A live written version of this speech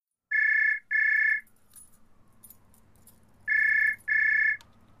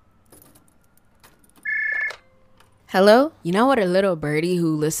Hello? You know what a little birdie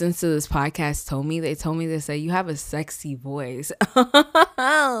who listens to this podcast told me? They told me they said, you have a sexy voice.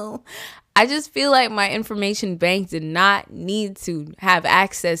 I just feel like my information bank did not need to have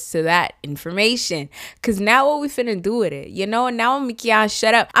access to that information. Because now what we finna do with it? You know, now I'm gonna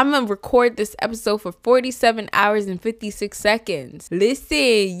shut up. I'm gonna record this episode for 47 hours and 56 seconds.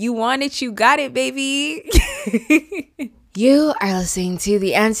 Listen, you want it, you got it, baby. You are listening to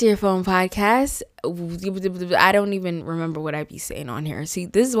the Answer Your Phone podcast. I don't even remember what I be saying on here. See,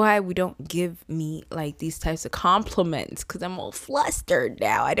 this is why we don't give me like these types of compliments, because I'm all flustered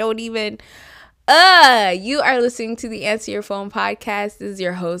now. I don't even... You are listening to the Answer Your Phone podcast. This is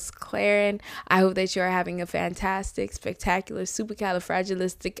your host, Claren. I hope that you are having a fantastic, spectacular,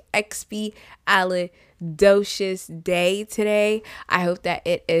 supercalifragilisticexpialidocious day today. I hope that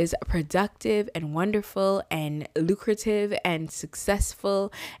it is productive and wonderful and lucrative and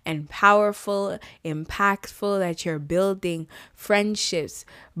successful and powerful, impactful, that you're building friendships,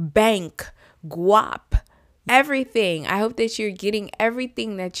 bank, guap, everything. I hope that you're getting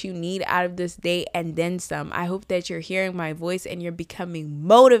everything that you need out of this day and then some. I hope that you're hearing my voice and you're becoming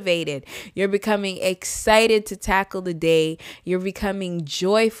motivated. You're becoming excited to tackle the day. You're becoming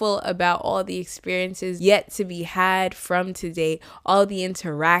joyful about all the experiences yet to be had from today. All the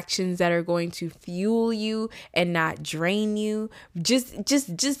interactions that are going to fuel you and not drain you.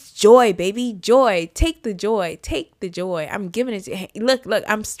 Just joy, baby. Joy. Take the joy. Take the joy. I'm giving it to you. Look,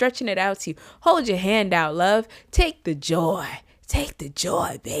 I'm stretching it out to you. Hold your hand out, love. Take the joy. Take the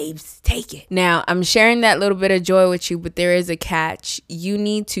joy, babes. Take it. Now, I'm sharing that little bit of joy with you, but there is a catch. You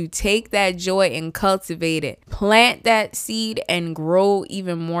need to take that joy and cultivate it. Plant that seed and grow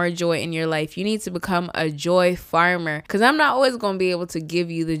even more joy in your life. You need to become a joy farmer, because I'm not always going to be able to give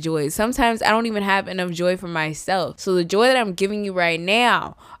you the joy. Sometimes I don't even have enough joy for myself. So the joy that I'm giving you right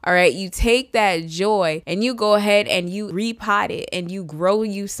now, all right, you take that joy and you go ahead and you repot it and you grow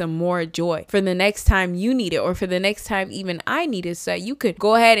you some more joy for the next time you need it, or for the next time even I need it, so you could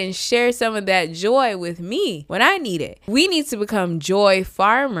go ahead and share some of that joy with me when I need it. We need to become joy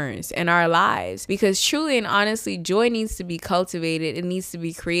farmers in our lives, because truly and honestly, joy needs to be cultivated. It needs to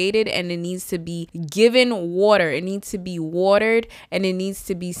be created, and it needs to be given water. It needs to be watered, and it needs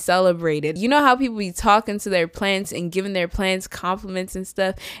to be celebrated. You know how people be talking to their plants and giving their plants compliments and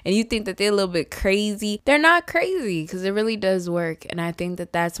stuff, and you think that they're a little bit crazy? They're not crazy, because it really does work. And I think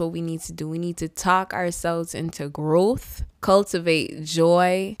that that's what we need to do. We need to talk ourselves into growth, cultivate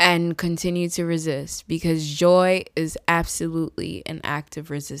joy, and continue to resist, because joy is absolutely an act of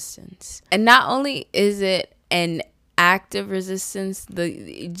resistance. And not only is it an act of resistance,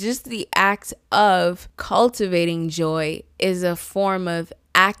 the act of cultivating joy is a form of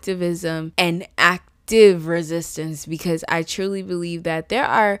activism and active resistance, because I truly believe that there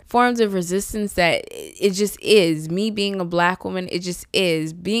are forms of resistance that it just is. Me being a black woman, it just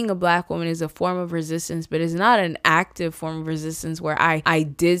is. Being a black woman is a form of resistance, but it's not an active form of resistance where I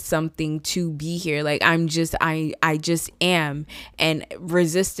did something to be here. Like I just am, and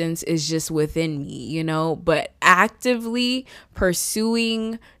resistance is just within me, you know. But actively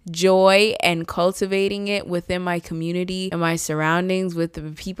pursuing joy and cultivating it within my community and my surroundings, with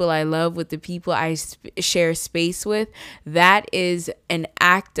the people I love, with the people I share space with, that is an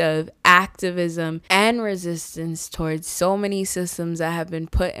act of activism and resistance towards so many systems that have been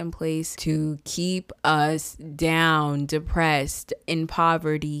put in place to keep us down, depressed, in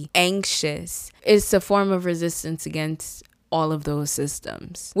poverty, anxious. It's a form of resistance against all of those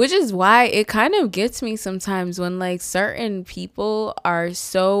systems, which is why it kind of gets me sometimes when like certain people are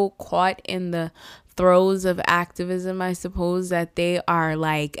so caught in the throes of activism, I suppose, that they are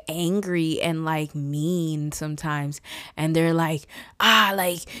like angry and like mean sometimes, and they're like,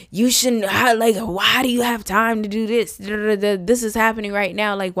 like you shouldn't, like why do you have time to do this? This is happening right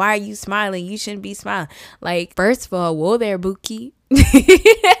now, like why are you smiling? You shouldn't be smiling. Like, first of all, whoa there, Buki.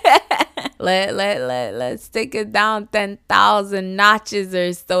 Let's take it down 10,000 notches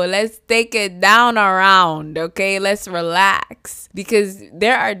or so. Let's take it down around, okay? Let's relax, because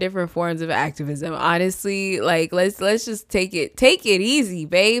there are different forms of activism. Honestly, like let's just take it easy,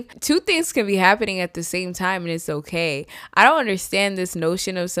 babe. Two things can be happening at the same time, and it's okay. I don't understand this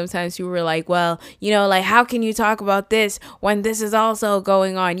notion of sometimes people are like, well, you know, like how can you talk about this when this is also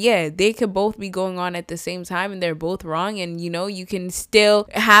going on? Yeah, they could both be going on at the same time, and they're both wrong, and you know, you can still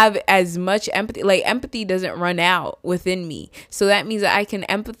have as much much empathy. Like, empathy doesn't run out within me. So that means that I can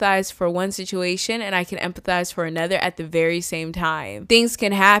empathize for one situation and I can empathize for another at the very same time. Things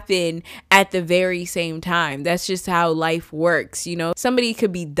can happen at the very same time. That's just how life works, you know? Somebody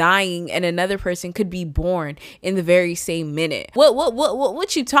could be dying and another person could be born in the very same minute.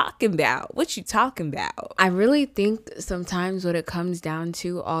 What you talking about? What you talking about? I really think sometimes what it comes down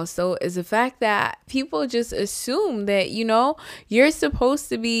to also is the fact that people just assume that, you know, you're supposed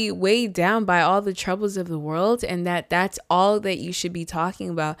to be weighed down by all the troubles of the world and that's all that you should be talking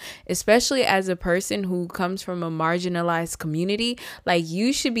about, especially as a person who comes from a marginalized community. Like,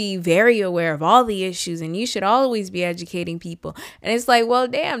 you should be very aware of all the issues and you should always be educating people. And it's like, well,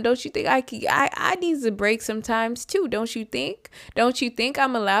 damn, don't you think I need a break sometimes too? Don't you think? Don't you think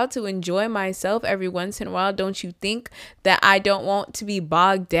I'm allowed to enjoy myself every once in a while? Don't you think that I don't want to be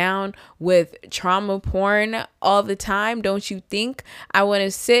bogged down with trauma porn all the time? Don't you think I want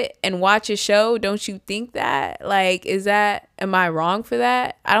to sit and watch a show? Don't you think that? Like, am I wrong for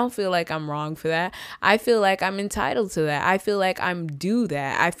that? I don't feel like I'm wrong for that. I feel like I'm entitled to that. I feel like I'm due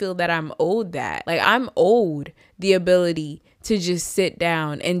that. I feel that I'm owed that. Like, I'm owed the ability to just sit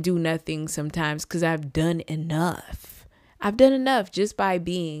down and do nothing sometimes because I've done enough. I've done enough just by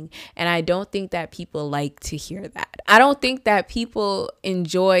being. And I don't think that people like to hear that. I don't think that people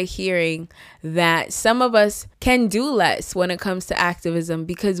enjoy hearing that some of us can do less when it comes to activism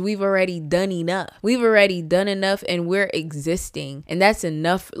because we've already done enough. We've already done enough and we're existing. And that's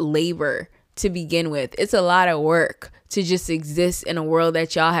enough labor to begin with. It's a lot of work to just exist in a world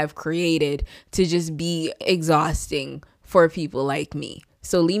that y'all have created to just be exhausting for people like me.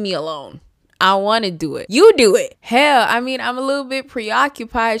 So leave me alone. I want to do it. You do it. Hell, I mean, I'm a little bit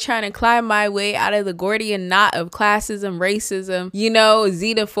preoccupied trying to climb my way out of the Gordian knot of classism, racism, you know,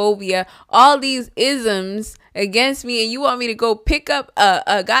 xenophobia, all these isms against me. And you want me to go pick up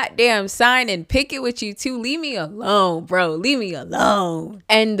a goddamn sign and pick it with you too? Leave me alone, bro. Leave me alone.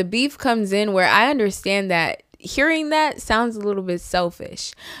 And the beef comes in where I understand that hearing that sounds a little bit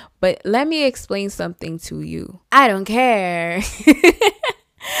selfish, but let me explain something to you. I don't care.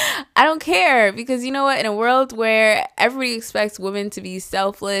 I don't care because, you know what, in a world where everybody expects women to be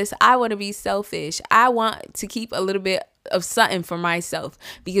selfless, I want to be selfish. I want to keep a little bit of something for myself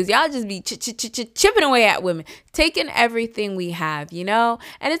because y'all just be chipping away at women, taking everything we have, you know,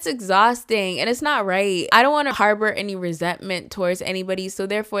 and it's exhausting and it's not right. I don't want to harbor any resentment towards anybody, so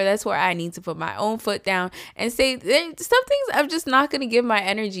therefore that's where I need to put my own foot down and say some things I'm just not going to give my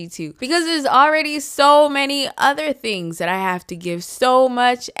energy to because there's already so many other things that I have to give so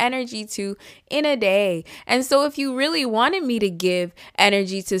much energy to in a day. And so if you really wanted me to give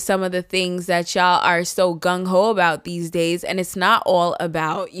energy to some of the things that y'all are so gung-ho about these days, and it's not all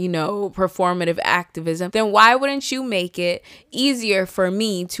about, you know, performative activism, then why wouldn't you make it easier for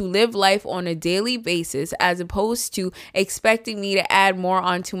me to live life on a daily basis as opposed to expecting me to add more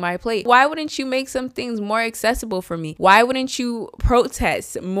onto my plate? Why wouldn't you make some things more accessible for me? Why wouldn't you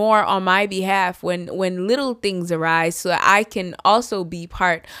protest more on my behalf when little things arise so that I can also be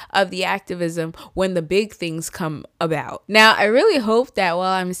part of the activism when the big things come about? Now, I really hope that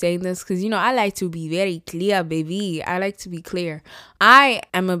while I'm saying this, because, you know, I like to be very clear, baby. I like to be clear. I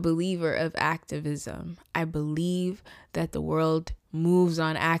am a believer of activism. I believe that the world moves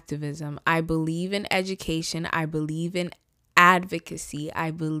on activism. I believe in education. I believe in advocacy. I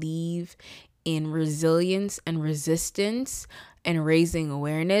believe in resilience and resistance and raising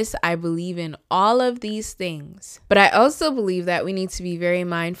awareness. I believe in all of these things. But I also believe that we need to be very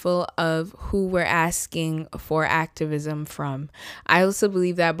mindful of who we're asking for activism from. I also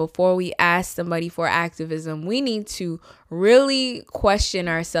believe that before we ask somebody for activism, we need to really question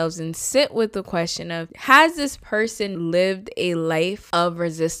ourselves and sit with the question of, has this person lived a life of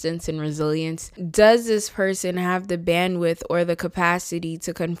resistance and resilience? Does this person have the bandwidth or the capacity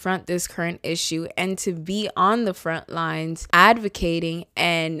to confront this current issue and to be on the front lines advocating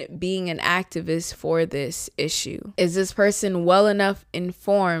and being an activist for this issue? Is this person well enough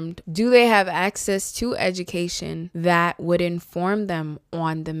informed? Do they have access to education that would inform them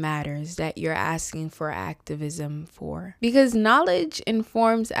on the matters that you're asking for activism for? Because knowledge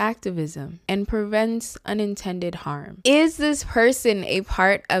informs activism and prevents unintended harm. Is this person a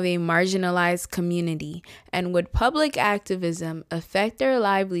part of a marginalized community? And would public activism affect their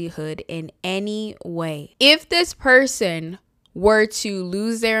livelihood in any way? If this person were to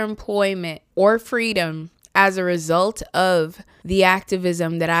lose their employment or freedom as a result of the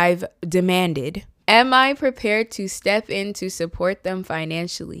activism that I've demanded, Am I prepared to step in to support them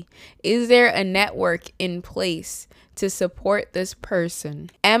financially? Is there a network in place to support this person?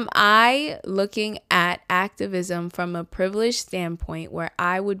 Am I looking at activism from a privileged standpoint where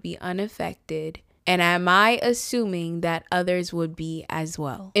I would be unaffected? And am I assuming that others would be as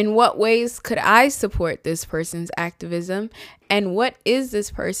well? In what ways could I support this person's activism? And what is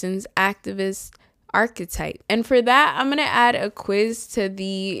this person's activist archetype? And for that, I'm going to add a quiz to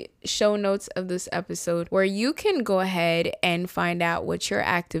the show notes of this episode where you can go ahead and find out what your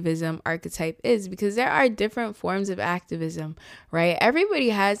activism archetype is, because there are different forms of activism, right? Everybody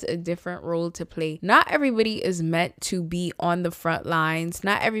has a different role to play. Not everybody is meant to be on the front lines.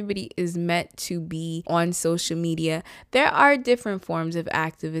 Not everybody is meant to be on social media. There are different forms of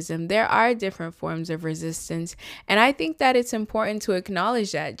activism. There are different forms of resistance. And I think that it's important to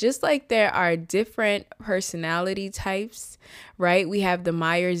acknowledge that. Just like there are different personality types, right? We have the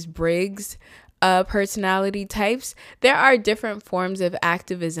Myers-Briggs personality types. There are different forms of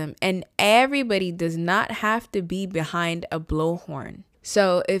activism, and everybody does not have to be behind a blowhorn.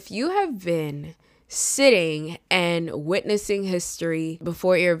 So if you have been sitting and witnessing history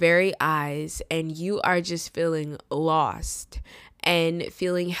before your very eyes, and you are just feeling lost and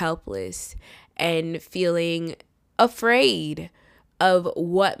feeling helpless and feeling afraid of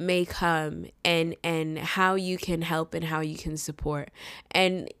what may come and how you can help and how you can support.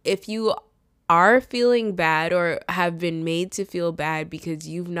 And if you are feeling bad or have been made to feel bad because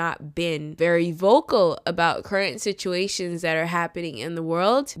you've not been very vocal about current situations that are happening in the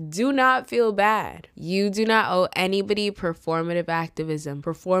world, do not feel bad. You do not owe anybody performative activism.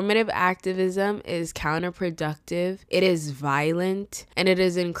 Performative activism is counterproductive, it is violent, and it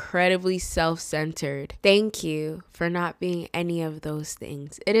is incredibly self-centered. Thank you for not being any of those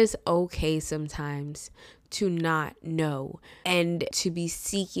things. It is okay sometimes to not know and to be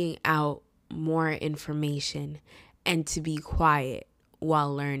seeking out more information and to be quiet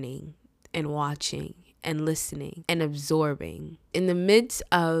while learning and watching and listening and absorbing. In the midst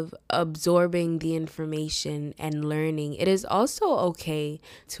of absorbing the information and learning, it is also okay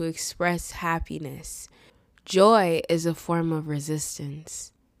to express happiness. Joy is a form of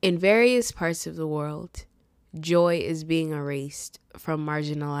resistance. In various parts of the world, joy is being erased from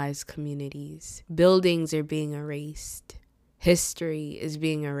marginalized communities. Buildings are being erased. History is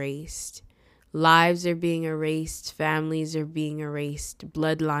being erased. Lives are being erased, families are being erased,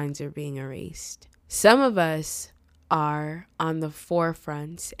 bloodlines are being erased. Some of us are on the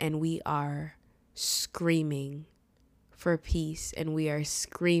forefront and we are screaming for peace and we are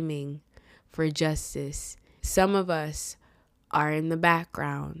screaming for justice. Some of us are in the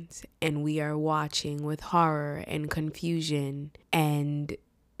background and we are watching with horror and confusion and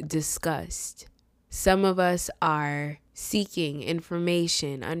disgust. Some of us are seeking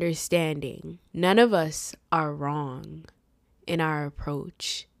information, understanding. None of us are wrong in our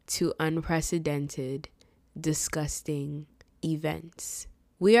approach to unprecedented, disgusting events.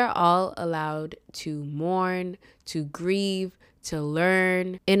 We are all allowed to mourn, to grieve, to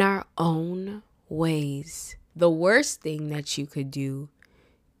learn in our own ways. The worst thing that you could do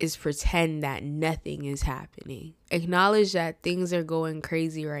is pretend that nothing is happening. Acknowledge that things are going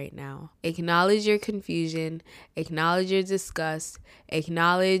crazy right now. Acknowledge your confusion. Acknowledge your disgust.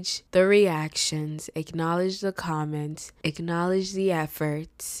 Acknowledge the reactions. Acknowledge the comments. Acknowledge the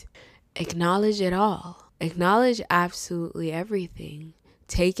efforts. Acknowledge it all. Acknowledge absolutely everything.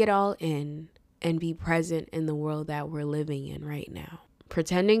 Take it all in and be present in the world that we're living in right now.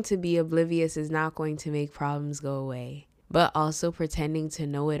 Pretending to be oblivious is not going to make problems go away. But also pretending to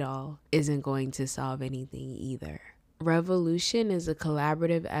know it all isn't going to solve anything either. Revolution is a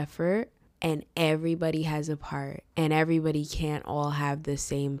collaborative effort and everybody has a part and everybody can't all have the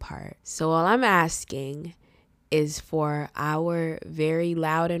same part. So all I'm asking is for our very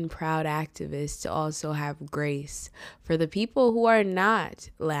loud and proud activists to also have grace for the people who are not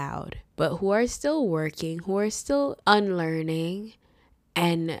loud, but who are still working, who are still unlearning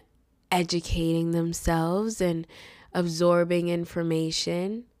and educating themselves and absorbing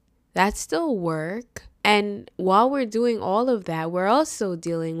information. That's still work. And while we're doing all of that, we're also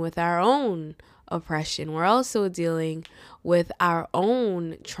dealing with our own oppression. We're also dealing with our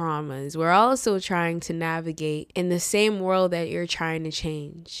own traumas. We're also trying to navigate in the same world that you're trying to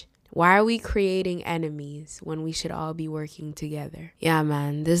change. Why are we creating enemies when we should all be working together? Yeah,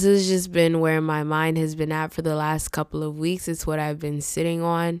 man, this has just been where my mind has been at for the last couple of weeks. It's what I've been sitting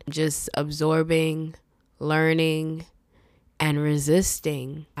on, just absorbing, learning, and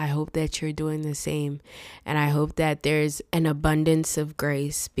resisting. I hope that you're doing the same. And I hope that there's an abundance of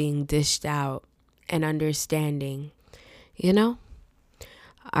grace being dished out and understanding. You know,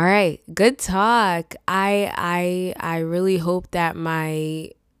 All right, good talk. I really hope that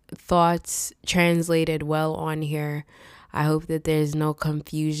my thoughts translated well on here. I hope that there's no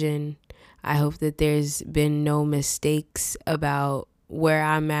confusion. I hope that there's been no mistakes about where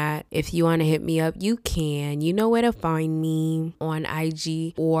I'm at. If you want to hit me up, you can. You know where to find me on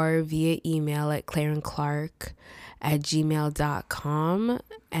IG or via email at clarenclark@gmail.com.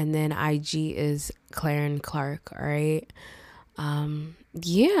 And then IG is Claren Clark, all right?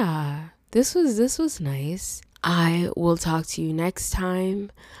 Yeah, this was nice. I will talk to you next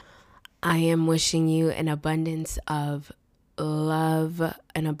time. I am wishing you an abundance of love,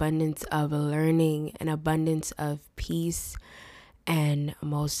 an abundance of learning, an abundance of peace, and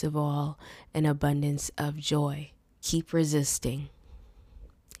most of all, an abundance of joy. Keep resisting.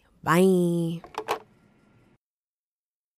 Bye.